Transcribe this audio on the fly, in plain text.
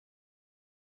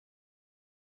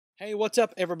Hey, what's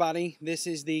up, everybody? This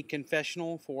is the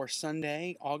Confessional for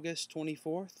Sunday, August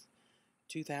 24th,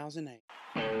 2008.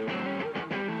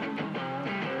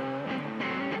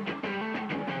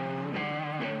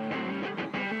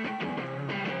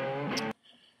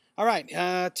 All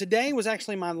right, today was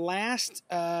actually my last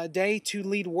day to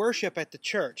lead worship at the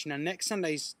church. Now, next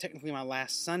Sunday's technically my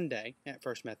last Sunday at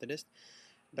First Methodist,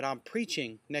 but I'm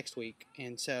preaching next week,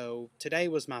 and so today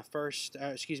was my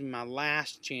my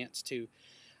last chance to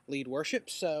lead worship.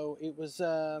 So it was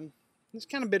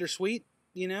kind of bittersweet,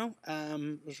 you know.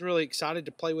 Was really excited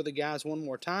to play with the guys one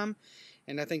more time,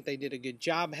 and I think they did a good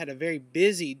job. Had a very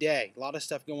busy day, a lot of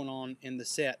stuff going on in the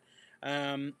set.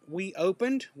 We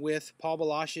opened with Paul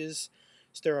Balash's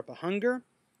 "Stir Up a Hunger."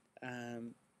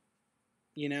 Um,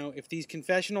 if these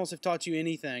confessionals have taught you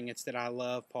anything, it's that I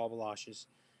love Paul Balash's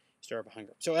 "Stir Up a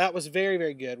Hunger." So that was very,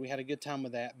 very good. We had a good time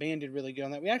with that. Band did really good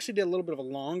on that. We actually did a little bit of a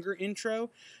longer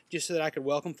intro just so that I could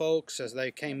welcome folks as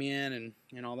they came in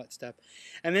and all that stuff.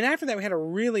 And then after that, we had a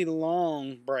really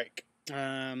long break.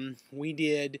 We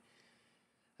did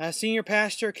senior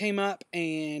pastor came up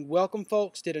and welcomed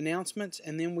folks, did announcements,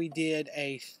 and then we did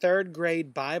a third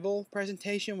grade Bible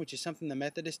presentation, which is something the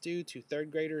Methodists do to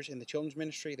third graders in the children's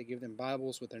ministry. They give them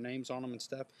Bibles with their names on them and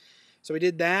stuff. So we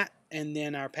did that, and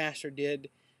then our pastor did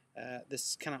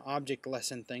this kind of object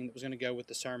lesson thing that was going to go with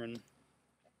the sermon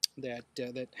that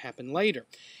happened later.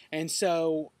 And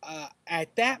so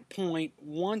at that point,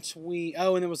 and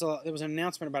there was an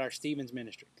announcement about our Stevens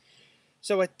ministry.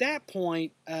 So at that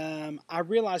point, I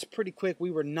realized pretty quick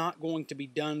we were not going to be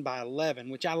done by 11,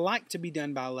 which I like to be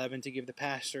done by 11 to give the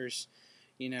pastors,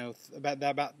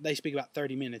 they speak about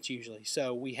 30 minutes usually.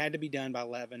 So we had to be done by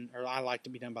 11, or I like to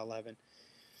be done by 11.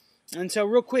 And so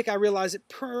real quick, I realized it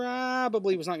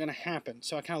probably was not going to happen.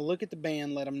 So I kind of looked at the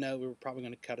band, let them know we were probably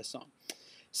going to cut a song.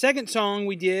 Second song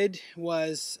we did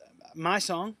was my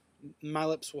song, My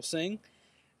Lips Will Sing.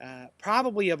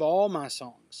 Probably of all my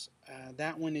songs,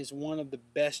 that one is one of the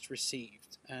best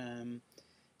received.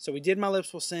 So we did My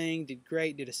Lips Will Sing, did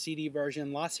great, did a CD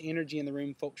version, lots of energy in the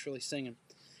room, folks really singing.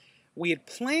 We had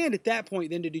planned at that point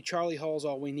then to do Charlie Hall's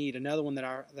All We Need, another one that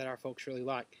our folks really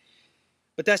like.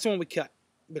 But that's the one we cut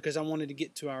because I wanted to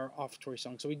get to our offertory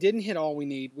song. So we didn't hit All We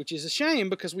Need, which is a shame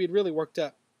because we had really worked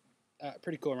up a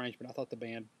pretty cool arrangement. I thought the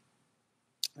band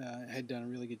had done a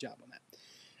really good job on that.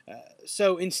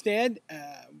 So instead,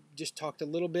 just talked a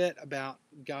little bit about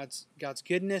God's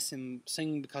goodness and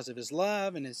singing because of His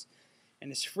love and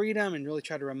His freedom, and really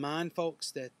try to remind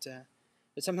folks that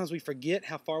sometimes we forget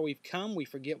how far we've come. We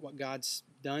forget what God's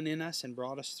done in us and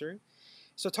brought us through.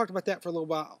 So I talked about that for a little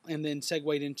while, and then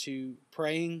segued into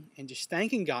praying and just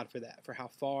thanking God for that, for how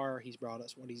far He's brought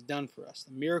us, what He's done for us,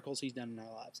 the miracles He's done in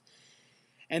our lives.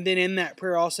 And then in that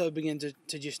prayer also begin to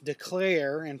just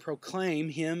declare and proclaim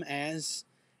Him as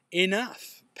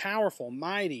enough, powerful,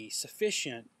 mighty,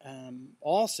 sufficient,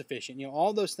 all-sufficient,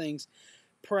 all those things,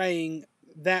 praying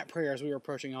that prayer as we were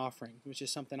approaching offering, which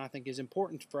is something I think is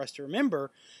important for us to remember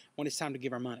when it's time to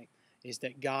give our money, is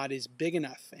that God is big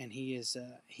enough, and He is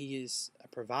a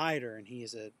provider, and He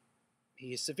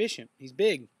is sufficient. He's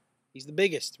big. He's the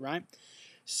biggest, right?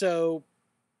 So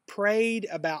prayed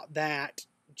about that,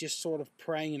 just sort of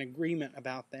praying in agreement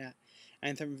about that,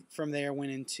 and from there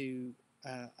went into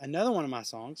another one of my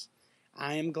songs,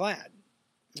 I Am Glad,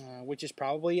 which is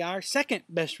probably our second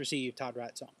best received Todd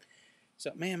Wright song.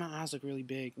 So, man, my eyes look really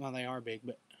big. Well, they are big,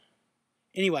 but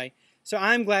anyway. So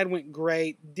I Am Glad went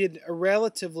great. Did a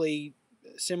relatively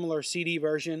similar CD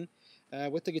version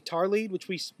with the guitar lead, which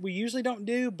we usually don't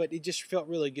do, but it just felt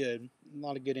really good. A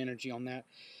lot of good energy on that.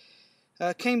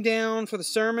 Came down for the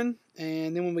sermon,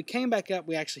 and then when we came back up,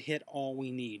 we actually hit All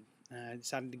We Need. I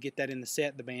decided to get that in the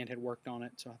set. The band had worked on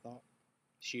it, so I thought,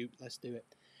 shoot, let's do it.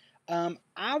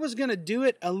 I was going to do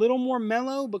it a little more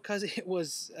mellow because it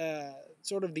was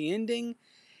sort of the ending,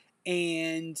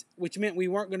 and which meant we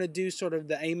weren't going to do sort of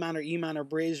the A minor, E minor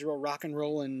bridge, real rock and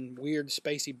roll and weird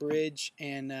spacey bridge.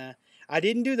 And I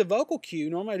didn't do the vocal cue.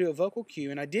 Normally I do a vocal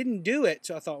cue, and I didn't do it,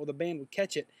 so I thought, well, the band would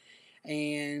catch it.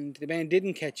 And the band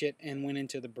didn't catch it and went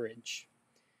into the bridge.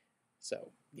 So,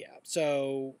 yeah.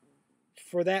 So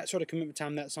for that sort of commitment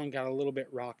time, that song got a little bit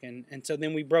rocking. And so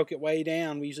then we broke it way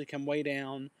down. We usually come way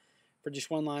down for just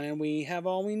one line, and we have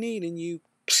all we need, and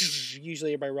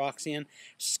usually everybody rocks in.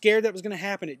 Scared that was going to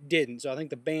happen, it didn't. So I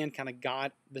think the band kind of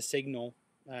got the signal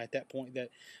at that point that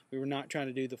we were not trying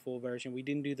to do the full version. We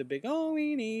didn't do the big all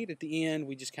we need at the end.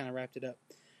 We just kind of wrapped it up.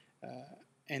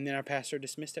 And then our pastor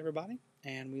dismissed everybody,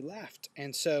 and we left.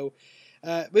 And so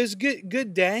it was a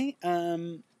good day.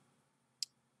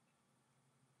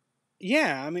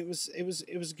 Yeah, I mean, it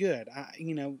was good.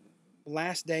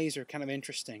 last days are kind of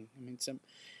interesting. I mean,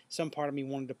 some part of me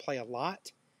wanted to play a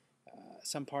lot.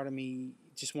 Some part of me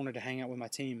just wanted to hang out with my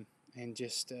team and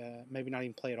just maybe not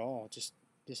even play at all. Just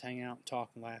hang out and talk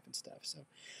and laugh and stuff. So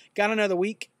got another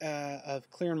week of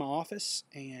clearing my office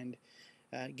and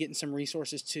getting some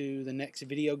resources to the next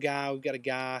video guy. We've got a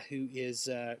guy who is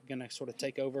going to sort of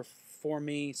take over for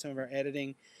me, some of our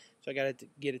editing. So I got to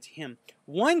get it to him.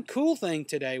 One cool thing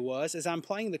today was, as I'm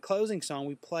playing the closing song,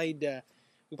 we played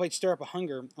Stir Up a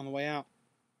Hunger on the way out.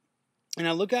 And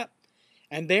I look up,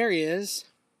 and there is,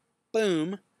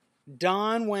 boom,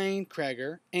 Don Wayne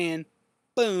Kreger, and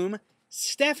boom,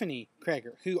 Stephanie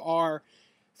Kreger, who are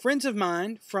friends of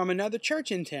mine from another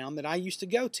church in town that I used to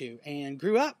go to and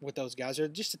grew up with those guys. They're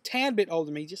just a tad bit older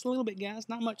than me, just a little bit, guys,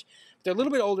 not much. But they're a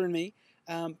little bit older than me,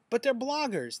 but they're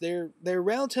bloggers. They're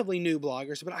relatively new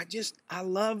bloggers, but I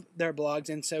love their blogs,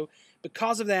 and so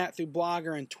because of that, through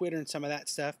Blogger and Twitter and some of that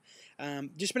stuff,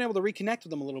 just been able to reconnect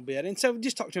with them a little bit, and so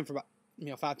just talked to them for about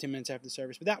 5-10 minutes after the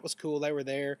service. But that was cool. They were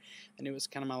there, and it was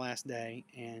kind of my last day,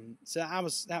 and so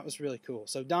that was really cool.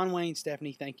 So Don Wayne,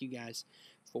 Stephanie, thank you guys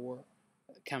for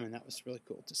coming. That was really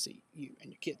cool to see you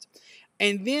and your kids.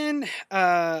 And then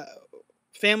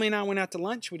family and I went out to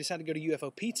lunch. We decided to go to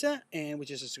UFO Pizza,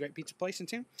 which is a great pizza place in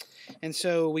town. And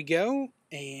so we go,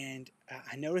 and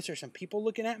I noticed there's some people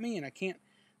looking at me, and I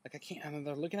mean,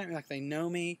 they're looking at me like they know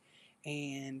me.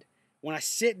 And when I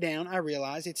sit down, I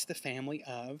realize it's the family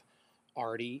of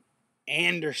Artie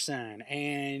Anderson.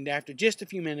 And after just a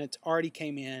few minutes, Artie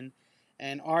came in,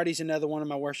 and Artie's another one of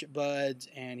my worship buds,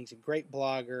 and he's a great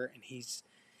blogger, and he's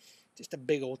just a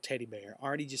big old teddy bear.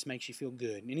 Artie just makes you feel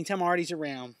good. And anytime Artie's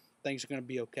around, things are going to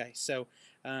be okay. So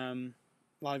a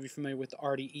lot of you are familiar with the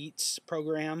Artie Eats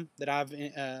program that I've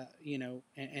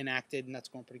enacted, and that's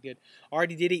going pretty good.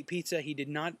 Artie did eat pizza. He did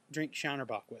not drink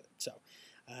Shinerbach with it. So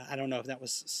I don't know if that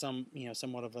was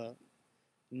somewhat of a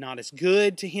not as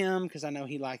good to him, because I know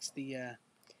he likes the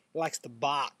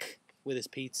Bach with his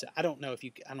pizza. I don't know if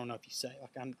you say,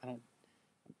 like,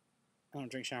 I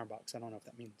don't drink Shinerbach. I don't know if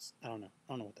that means, I don't know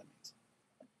what that means.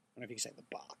 I don't know if you can say the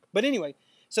Bach. But anyway,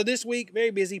 so this week,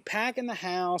 very busy, packing the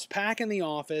house, packing the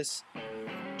office,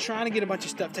 trying to get a bunch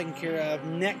of stuff taken care of.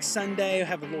 Next Sunday, I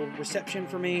have a little reception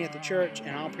for me at the church,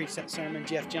 and I'll preach that sermon.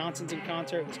 Jeff Johnson's in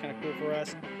concert. That's kind of cool for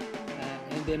us.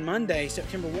 And then Monday,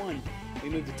 September 1, we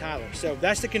move to Tyler. So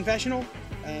that's the confessional.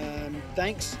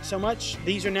 Thanks so much.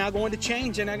 These are now going to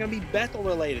change. They're now going to be Bethel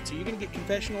related. So you're going to get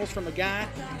confessionals from a guy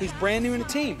who's brand new in the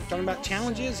team, talking about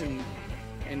challenges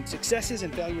and successes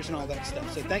and failures and all that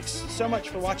stuff. So thanks so much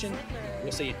for watching.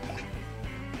 We'll see you. Bye.